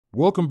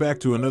Welcome back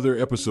to another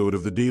episode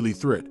of The Daily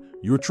Threat,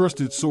 your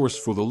trusted source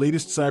for the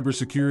latest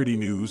cybersecurity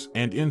news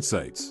and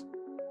insights.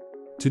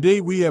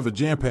 Today we have a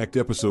jam-packed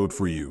episode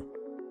for you.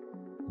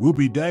 We'll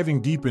be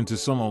diving deep into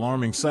some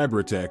alarming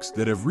cyber attacks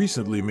that have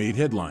recently made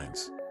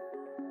headlines.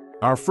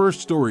 Our first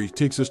story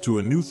takes us to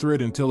a new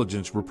threat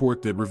intelligence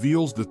report that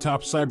reveals the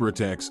top cyber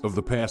attacks of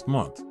the past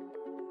month.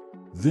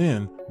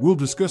 Then, we'll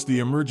discuss the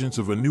emergence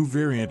of a new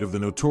variant of the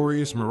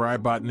notorious Mirai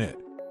botnet.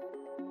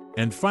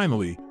 And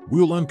finally,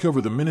 we'll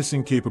uncover the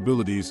menacing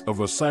capabilities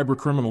of a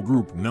cybercriminal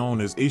group known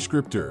as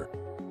AceCryptor's.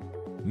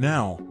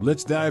 Now,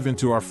 let's dive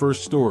into our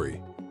first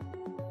story.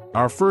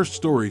 Our first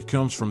story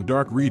comes from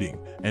Dark Reading,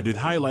 and it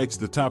highlights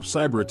the top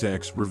cyber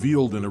attacks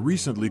revealed in a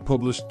recently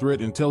published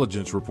threat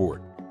intelligence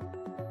report.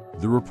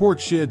 The report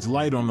sheds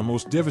light on the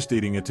most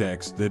devastating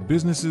attacks that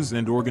businesses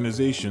and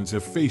organizations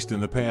have faced in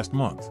the past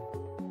month.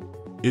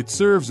 It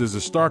serves as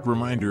a stark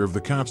reminder of the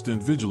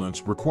constant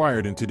vigilance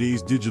required in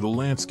today's digital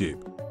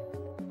landscape.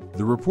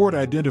 The report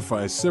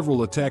identifies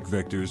several attack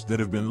vectors that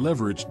have been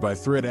leveraged by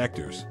threat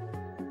actors.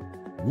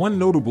 One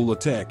notable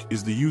attack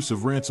is the use of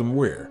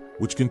ransomware,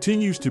 which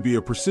continues to be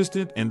a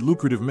persistent and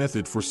lucrative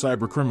method for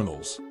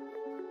cybercriminals.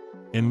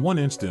 In one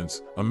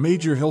instance, a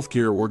major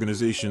healthcare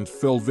organization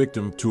fell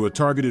victim to a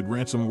targeted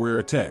ransomware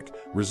attack,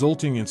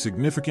 resulting in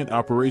significant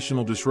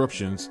operational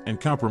disruptions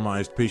and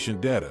compromised patient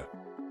data.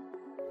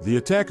 The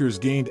attackers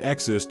gained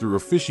access through a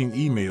phishing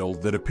email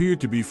that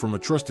appeared to be from a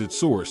trusted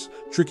source,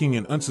 tricking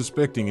an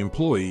unsuspecting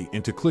employee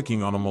into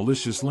clicking on a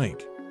malicious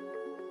link.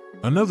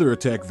 Another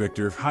attack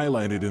vector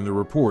highlighted in the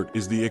report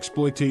is the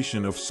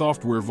exploitation of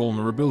software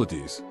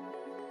vulnerabilities.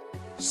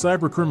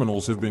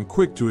 Cybercriminals have been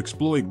quick to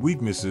exploit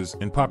weaknesses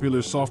in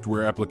popular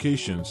software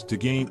applications to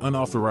gain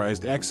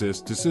unauthorized access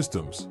to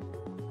systems.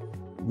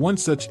 One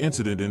such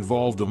incident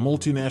involved a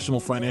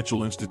multinational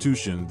financial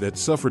institution that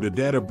suffered a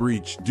data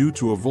breach due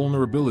to a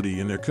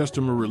vulnerability in their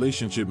customer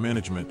relationship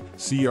management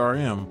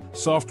 (CRM)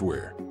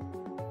 software.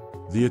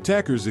 The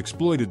attackers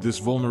exploited this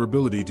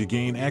vulnerability to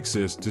gain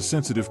access to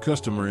sensitive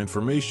customer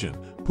information,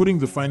 putting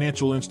the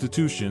financial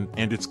institution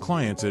and its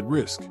clients at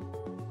risk.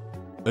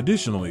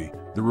 Additionally,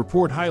 the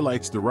report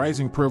highlights the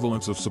rising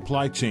prevalence of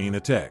supply chain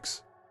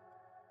attacks.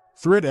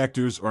 Threat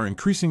actors are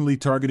increasingly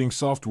targeting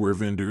software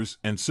vendors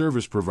and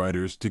service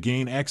providers to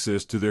gain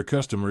access to their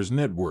customers'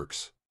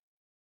 networks.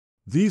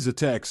 These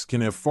attacks can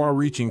have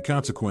far-reaching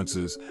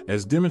consequences,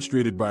 as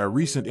demonstrated by a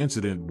recent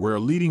incident where a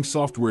leading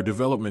software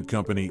development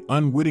company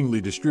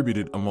unwittingly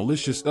distributed a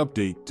malicious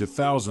update to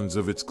thousands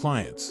of its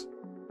clients.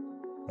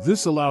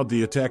 This allowed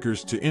the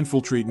attackers to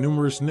infiltrate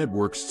numerous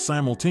networks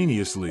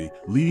simultaneously,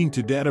 leading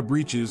to data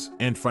breaches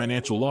and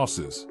financial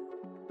losses.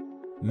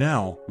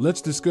 Now,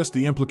 let's discuss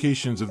the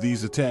implications of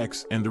these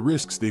attacks and the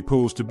risks they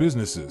pose to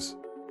businesses.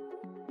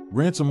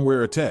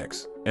 Ransomware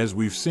attacks, as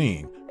we've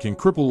seen, can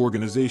cripple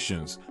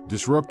organizations,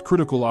 disrupt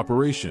critical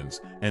operations,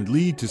 and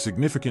lead to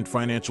significant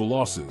financial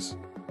losses.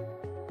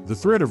 The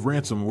threat of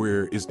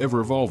ransomware is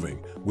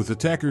ever-evolving, with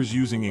attackers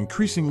using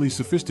increasingly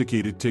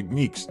sophisticated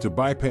techniques to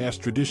bypass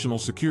traditional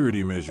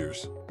security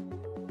measures.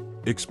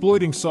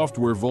 Exploiting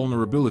software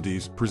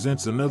vulnerabilities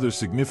presents another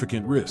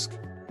significant risk.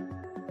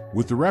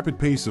 With the rapid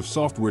pace of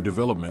software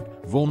development,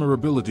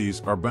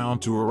 vulnerabilities are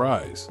bound to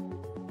arise.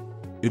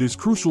 It is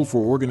crucial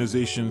for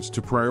organizations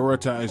to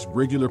prioritize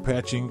regular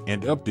patching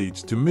and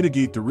updates to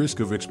mitigate the risk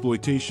of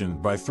exploitation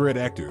by threat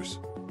actors.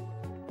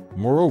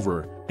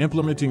 Moreover,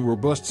 implementing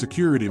robust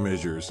security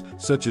measures,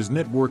 such as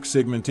network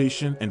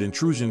segmentation and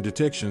intrusion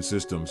detection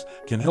systems,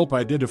 can help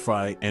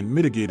identify and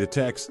mitigate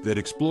attacks that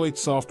exploit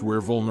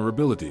software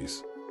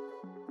vulnerabilities.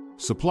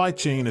 Supply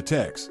chain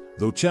attacks,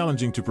 though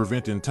challenging to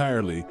prevent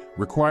entirely,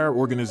 require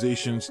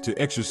organizations to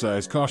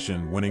exercise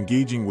caution when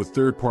engaging with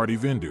third-party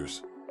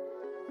vendors.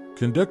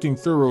 Conducting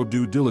thorough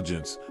due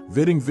diligence,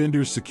 vetting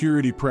vendors'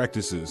 security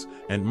practices,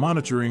 and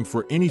monitoring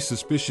for any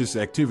suspicious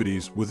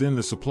activities within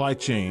the supply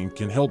chain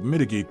can help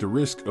mitigate the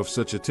risk of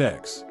such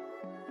attacks.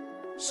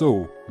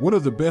 So, what are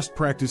the best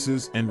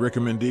practices and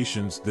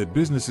recommendations that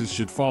businesses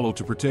should follow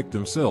to protect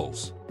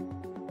themselves?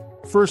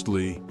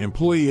 Firstly,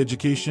 employee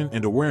education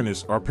and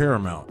awareness are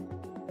paramount.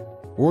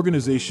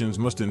 Organizations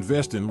must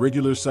invest in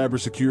regular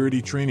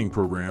cybersecurity training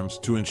programs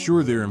to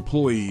ensure their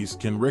employees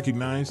can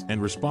recognize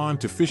and respond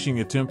to phishing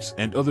attempts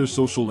and other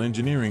social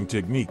engineering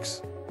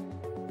techniques.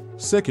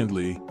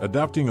 Secondly,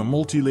 adopting a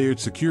multi-layered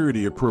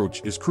security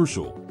approach is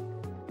crucial.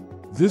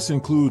 This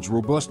includes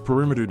robust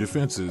perimeter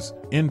defenses,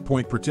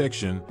 endpoint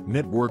protection,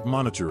 network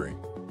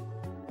monitoring.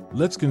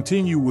 Let's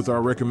continue with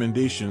our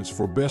recommendations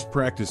for best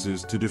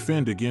practices to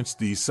defend against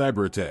these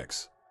cyber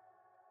attacks.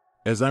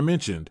 As I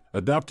mentioned,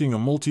 adopting a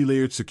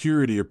multi-layered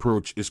security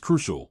approach is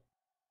crucial.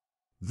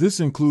 This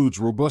includes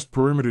robust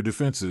perimeter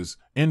defenses,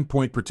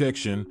 endpoint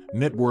protection,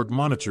 network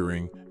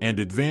monitoring, and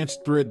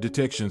advanced threat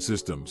detection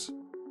systems.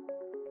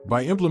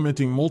 By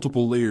implementing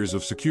multiple layers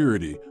of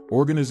security,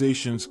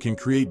 organizations can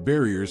create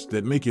barriers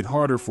that make it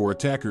harder for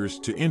attackers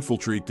to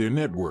infiltrate their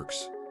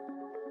networks.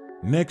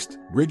 Next,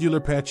 regular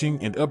patching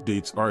and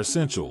updates are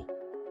essential.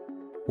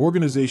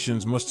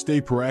 Organizations must stay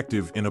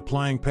proactive in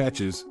applying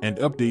patches and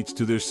updates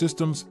to their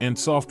systems and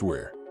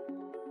software.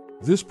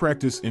 This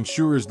practice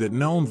ensures that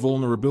known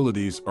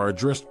vulnerabilities are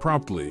addressed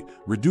promptly,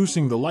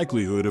 reducing the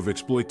likelihood of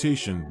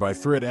exploitation by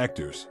threat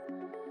actors.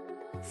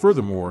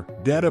 Furthermore,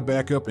 data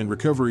backup and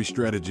recovery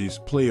strategies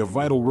play a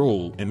vital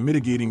role in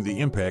mitigating the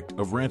impact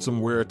of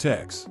ransomware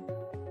attacks.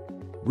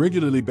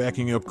 Regularly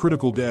backing up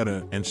critical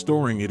data and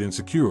storing it in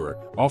secure,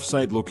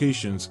 off-site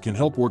locations can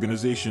help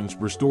organizations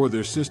restore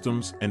their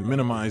systems and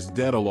minimize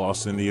data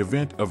loss in the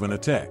event of an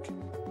attack.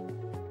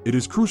 It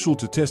is crucial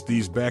to test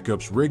these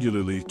backups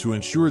regularly to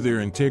ensure their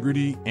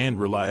integrity and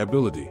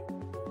reliability.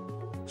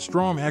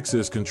 Strong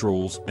access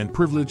controls and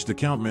privileged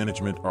account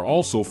management are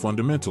also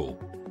fundamental.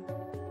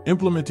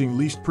 Implementing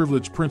least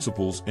privilege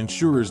principles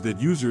ensures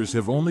that users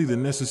have only the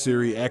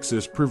necessary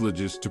access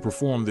privileges to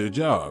perform their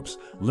jobs,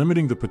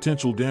 limiting the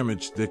potential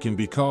damage that can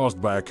be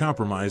caused by a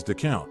compromised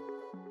account.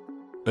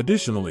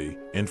 Additionally,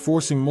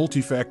 enforcing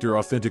multi-factor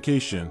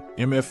authentication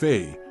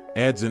 (MFA)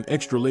 adds an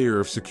extra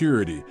layer of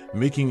security,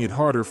 making it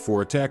harder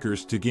for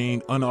attackers to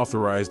gain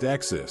unauthorized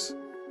access.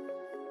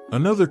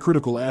 Another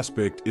critical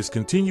aspect is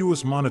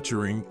continuous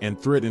monitoring and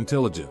threat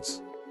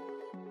intelligence.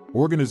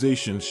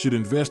 Organizations should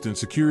invest in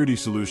security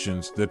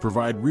solutions that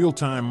provide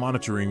real-time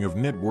monitoring of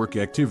network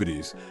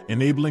activities,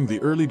 enabling the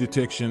early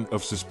detection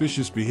of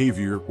suspicious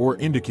behavior or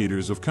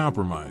indicators of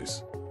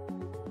compromise.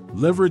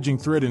 Leveraging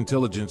threat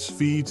intelligence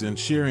feeds and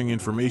sharing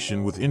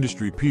information with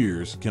industry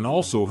peers can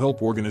also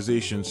help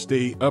organizations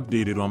stay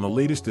updated on the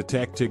latest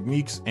attack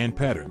techniques and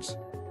patterns.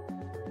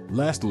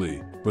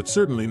 Lastly, but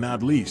certainly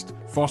not least,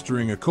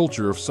 fostering a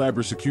culture of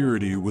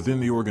cybersecurity within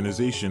the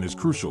organization is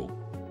crucial.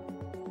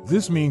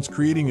 This means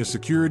creating a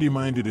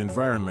security-minded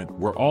environment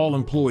where all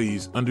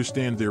employees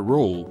understand their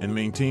role in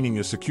maintaining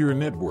a secure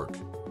network.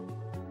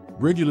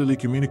 Regularly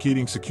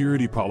communicating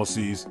security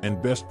policies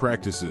and best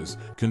practices,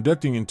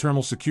 conducting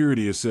internal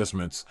security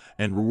assessments,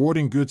 and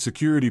rewarding good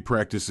security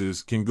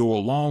practices can go a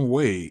long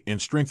way in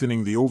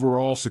strengthening the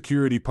overall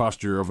security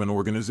posture of an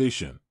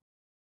organization.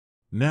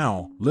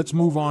 Now, let's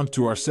move on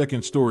to our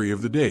second story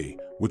of the day,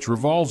 which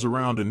revolves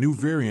around a new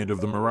variant of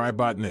the Mirai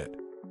botnet.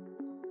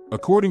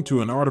 According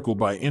to an article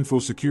by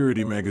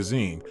InfoSecurity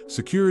magazine,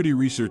 security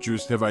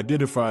researchers have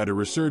identified a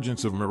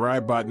resurgence of Mirai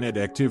botnet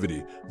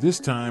activity, this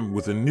time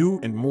with a new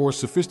and more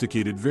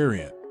sophisticated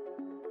variant.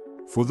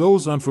 For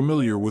those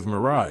unfamiliar with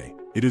Mirai,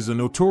 it is a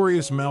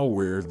notorious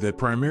malware that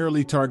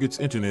primarily targets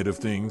Internet of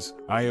Things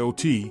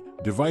 (IoT)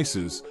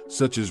 devices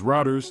such as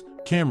routers,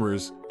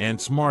 cameras,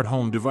 and smart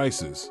home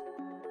devices.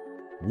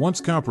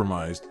 Once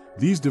compromised,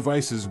 these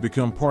devices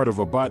become part of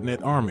a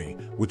botnet army,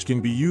 which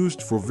can be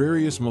used for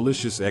various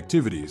malicious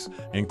activities,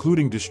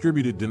 including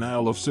distributed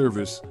denial of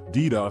service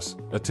 (DDoS)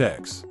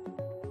 attacks.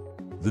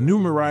 The new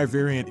Mirai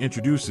variant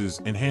introduces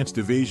enhanced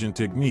evasion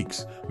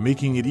techniques,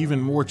 making it even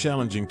more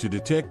challenging to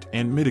detect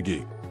and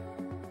mitigate.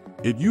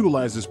 It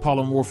utilizes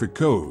polymorphic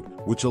code,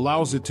 which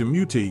allows it to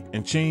mutate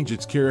and change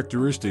its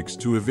characteristics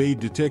to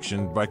evade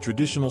detection by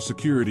traditional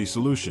security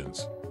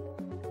solutions.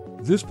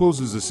 This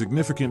poses a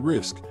significant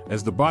risk,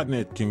 as the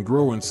botnet can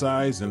grow in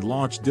size and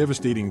launch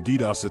devastating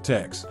DDoS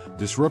attacks,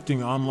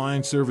 disrupting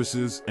online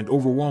services and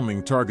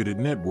overwhelming targeted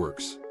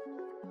networks.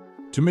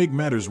 To make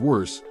matters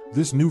worse,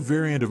 this new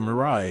variant of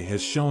Mirai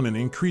has shown an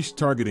increased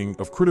targeting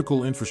of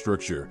critical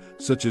infrastructure,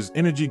 such as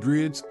energy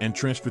grids and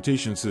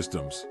transportation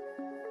systems.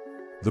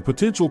 The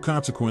potential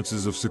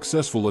consequences of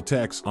successful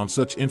attacks on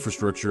such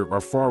infrastructure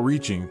are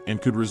far-reaching and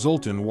could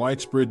result in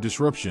widespread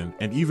disruption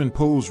and even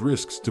pose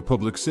risks to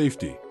public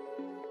safety.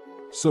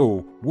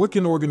 So, what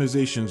can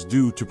organizations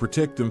do to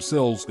protect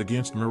themselves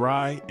against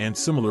Mirai and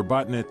similar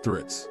botnet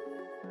threats?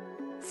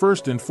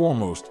 First and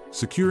foremost,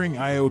 securing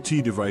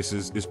IoT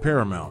devices is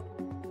paramount.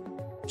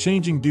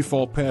 Changing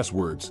default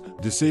passwords,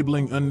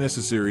 disabling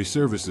unnecessary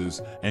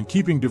services, and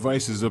keeping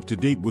devices up to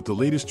date with the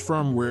latest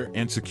firmware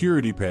and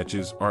security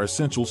patches are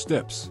essential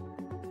steps.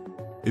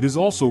 It is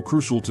also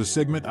crucial to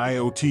segment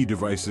IoT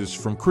devices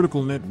from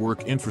critical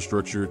network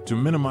infrastructure to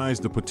minimize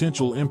the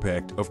potential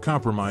impact of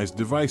compromised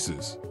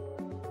devices.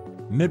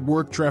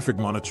 Network traffic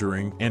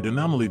monitoring and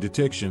anomaly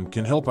detection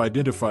can help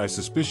identify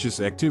suspicious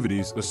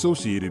activities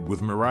associated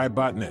with Mirai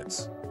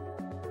botnets.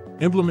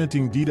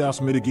 Implementing DDoS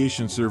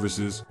mitigation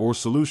services or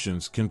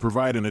solutions can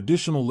provide an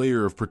additional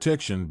layer of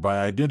protection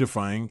by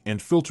identifying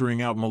and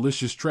filtering out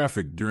malicious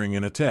traffic during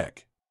an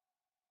attack.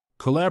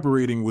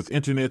 Collaborating with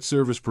Internet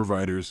Service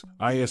Providers,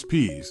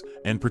 ISPs,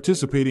 and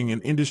participating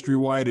in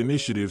industry-wide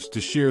initiatives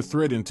to share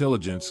threat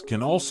intelligence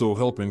can also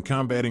help in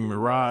combating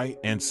Mirai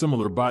and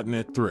similar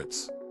botnet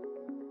threats.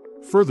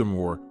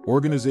 Furthermore,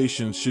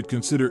 organizations should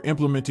consider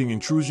implementing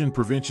intrusion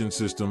prevention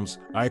systems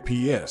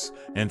 (IPS)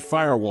 and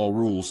firewall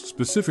rules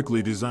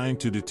specifically designed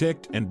to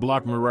detect and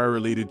block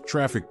Mirai-related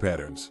traffic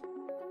patterns.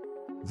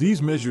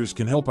 These measures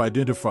can help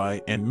identify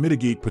and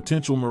mitigate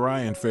potential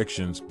Mirai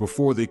infections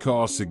before they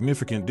cause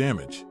significant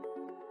damage.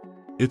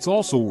 It's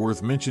also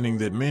worth mentioning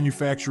that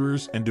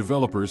manufacturers and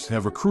developers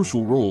have a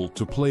crucial role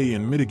to play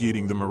in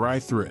mitigating the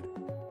Mirai threat.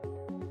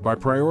 By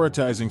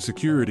prioritizing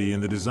security in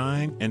the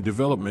design and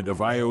development of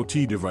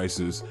IoT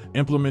devices,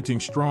 implementing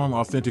strong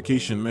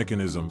authentication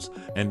mechanisms,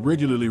 and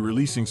regularly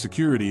releasing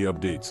security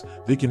updates,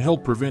 they can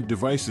help prevent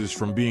devices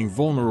from being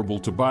vulnerable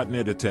to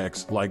botnet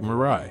attacks like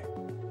Mirai.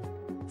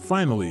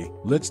 Finally,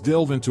 let's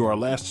delve into our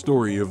last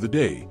story of the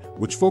day,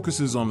 which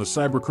focuses on the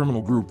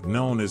cybercriminal group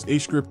known as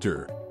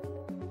AceCryptor.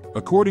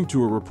 According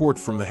to a report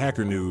from the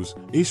Hacker News,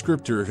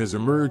 AceCryptor has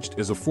emerged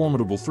as a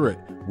formidable threat,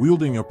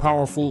 wielding a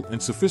powerful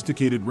and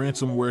sophisticated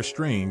ransomware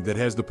strain that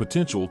has the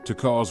potential to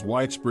cause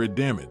widespread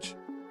damage.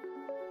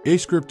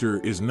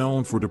 AceCryptor is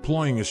known for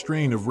deploying a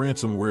strain of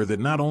ransomware that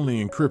not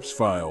only encrypts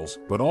files,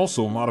 but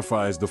also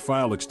modifies the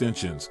file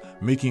extensions,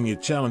 making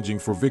it challenging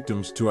for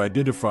victims to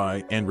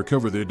identify and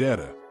recover their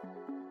data.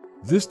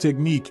 This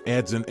technique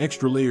adds an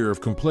extra layer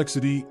of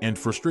complexity and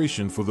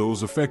frustration for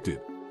those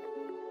affected.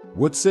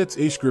 What sets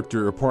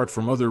AceCryptor apart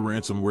from other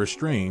ransomware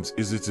strains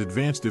is its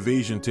advanced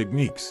evasion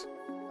techniques.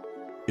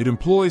 It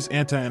employs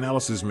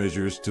anti-analysis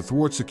measures to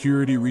thwart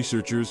security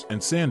researchers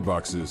and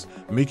sandboxes,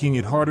 making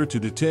it harder to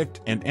detect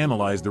and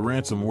analyze the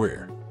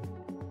ransomware.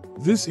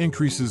 This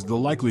increases the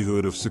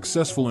likelihood of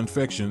successful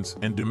infections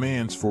and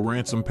demands for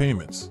ransom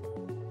payments.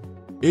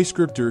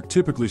 AceCryptor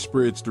typically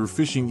spreads through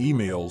phishing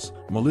emails,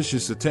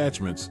 malicious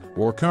attachments,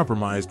 or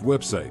compromised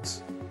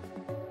websites.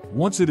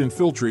 Once it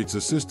infiltrates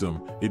a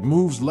system, it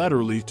moves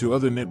laterally to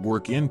other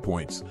network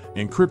endpoints,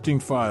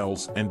 encrypting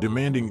files and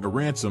demanding a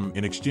ransom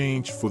in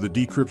exchange for the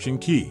decryption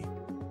key.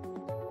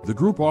 The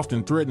group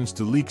often threatens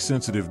to leak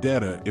sensitive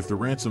data if the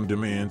ransom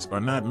demands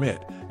are not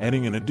met,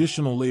 adding an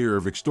additional layer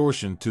of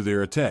extortion to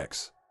their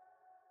attacks.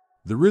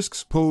 The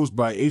risks posed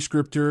by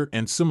AceCryptor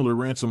and similar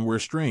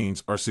ransomware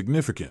strains are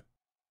significant.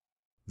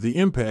 The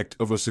impact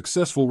of a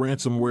successful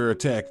ransomware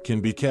attack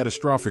can be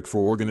catastrophic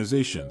for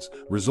organizations,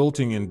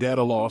 resulting in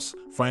data loss,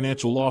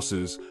 financial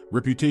losses,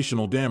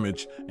 reputational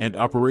damage, and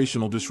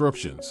operational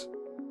disruptions.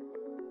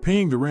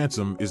 Paying the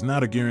ransom is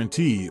not a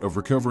guarantee of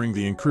recovering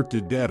the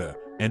encrypted data,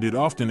 and it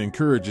often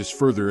encourages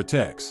further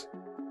attacks.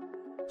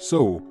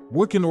 So,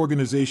 what can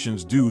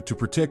organizations do to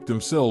protect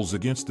themselves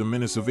against the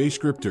menace of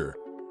AceCryptor?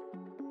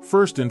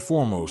 First and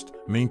foremost,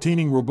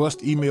 maintaining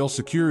robust email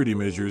security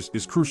measures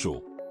is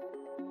crucial.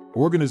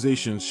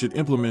 Organizations should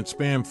implement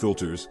spam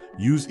filters,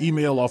 use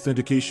email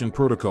authentication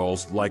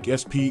protocols like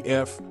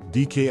SPF,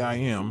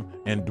 DKIM,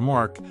 and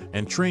DMARC,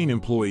 and train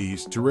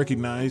employees to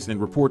recognize and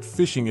report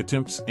phishing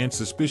attempts and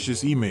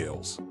suspicious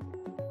emails.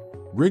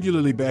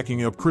 Regularly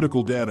backing up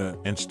critical data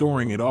and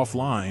storing it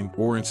offline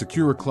or in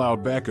secure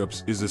cloud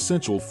backups is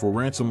essential for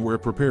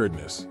ransomware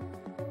preparedness.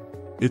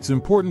 It's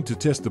important to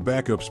test the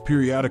backups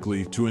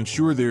periodically to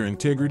ensure their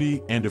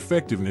integrity and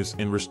effectiveness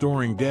in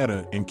restoring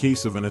data in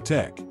case of an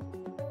attack.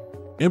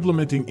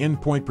 Implementing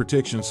endpoint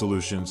protection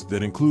solutions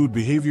that include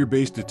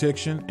behavior-based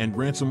detection and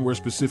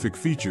ransomware-specific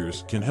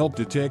features can help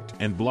detect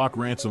and block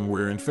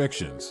ransomware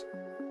infections.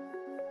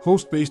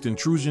 Host-based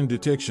intrusion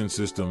detection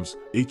systems,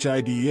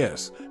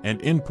 HIDS, and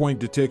endpoint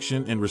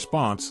detection and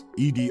response,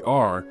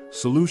 EDR,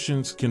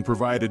 solutions can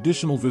provide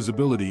additional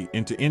visibility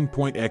into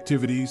endpoint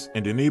activities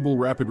and enable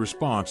rapid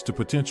response to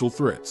potential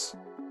threats.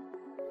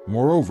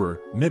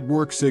 Moreover,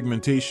 network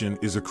segmentation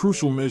is a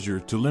crucial measure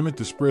to limit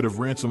the spread of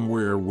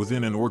ransomware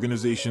within an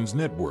organization's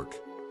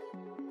network.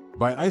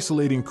 By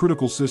isolating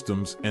critical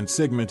systems and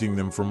segmenting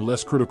them from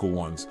less critical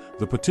ones,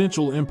 the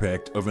potential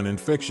impact of an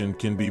infection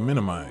can be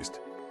minimized.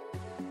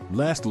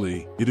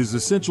 Lastly, it is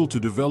essential to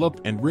develop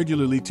and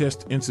regularly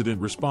test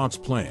incident response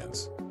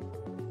plans.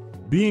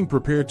 Being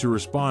prepared to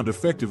respond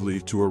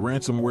effectively to a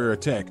ransomware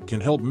attack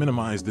can help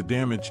minimize the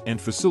damage and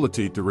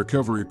facilitate the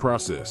recovery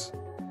process.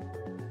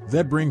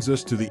 That brings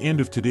us to the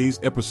end of today's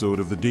episode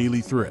of the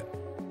Daily Threat.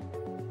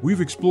 We've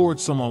explored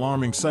some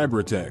alarming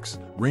cyberattacks,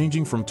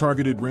 ranging from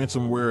targeted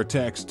ransomware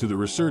attacks to the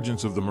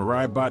resurgence of the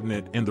Mirai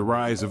botnet and the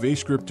rise of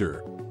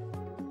AceCryptor.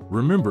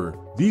 Remember,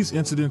 these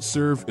incidents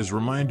serve as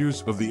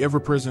reminders of the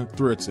ever-present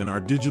threats in our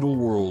digital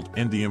world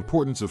and the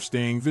importance of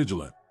staying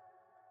vigilant.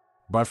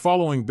 By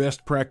following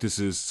best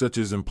practices such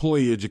as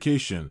employee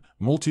education,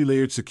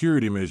 multi-layered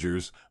security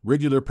measures,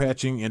 regular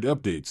patching and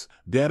updates,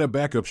 data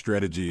backup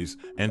strategies,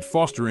 and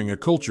fostering a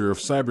culture of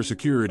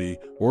cybersecurity,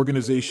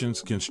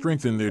 organizations can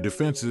strengthen their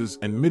defenses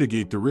and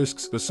mitigate the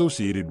risks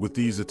associated with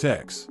these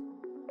attacks.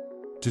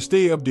 To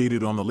stay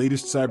updated on the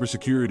latest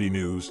cybersecurity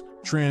news,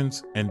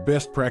 trends, and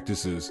best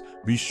practices,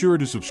 be sure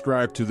to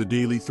subscribe to the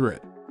Daily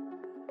Threat.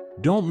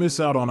 Don't miss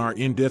out on our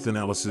in-depth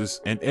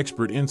analysis and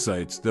expert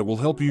insights that will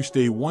help you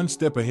stay one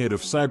step ahead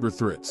of cyber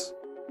threats.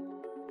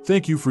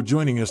 Thank you for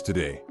joining us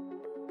today.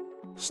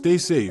 Stay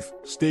safe,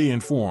 stay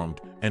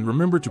informed, and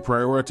remember to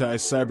prioritize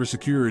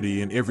cybersecurity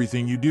in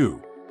everything you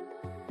do.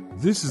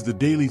 This is the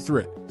Daily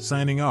Threat,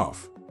 signing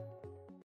off.